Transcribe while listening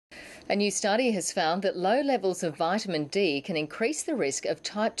A new study has found that low levels of vitamin D can increase the risk of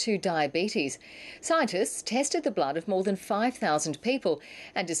type 2 diabetes. Scientists tested the blood of more than 5,000 people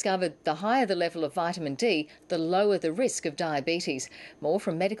and discovered the higher the level of vitamin D, the lower the risk of diabetes. More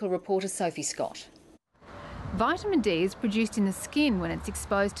from medical reporter Sophie Scott. Vitamin D is produced in the skin when it's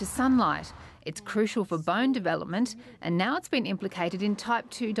exposed to sunlight. It's crucial for bone development, and now it's been implicated in type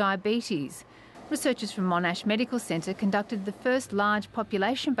 2 diabetes. Researchers from Monash Medical Centre conducted the first large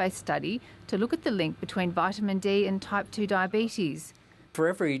population-based study to look at the link between vitamin D and type 2 diabetes. For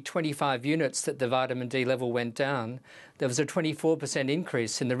every 25 units that the vitamin D level went down, there was a 24%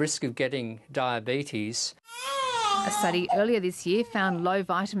 increase in the risk of getting diabetes. A study earlier this year found low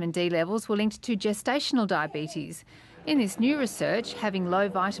vitamin D levels were linked to gestational diabetes. In this new research, having low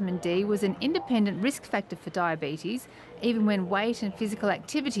vitamin D was an independent risk factor for diabetes, even when weight and physical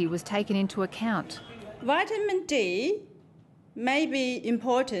activity was taken into account. Vitamin D may be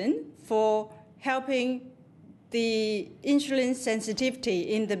important for helping the insulin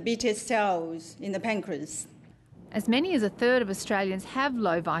sensitivity in the beta cells in the pancreas. As many as a third of Australians have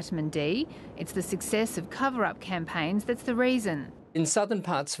low vitamin D. It's the success of cover-up campaigns that's the reason. In southern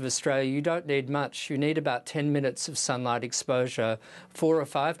parts of Australia, you don't need much. You need about 10 minutes of sunlight exposure 4 or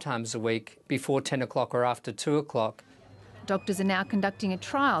 5 times a week before 10 o'clock or after 2 o'clock. Doctors are now conducting a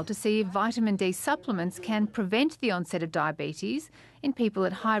trial to see if vitamin D supplements can prevent the onset of diabetes in people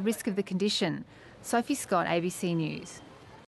at high risk of the condition. Sophie Scott, ABC News.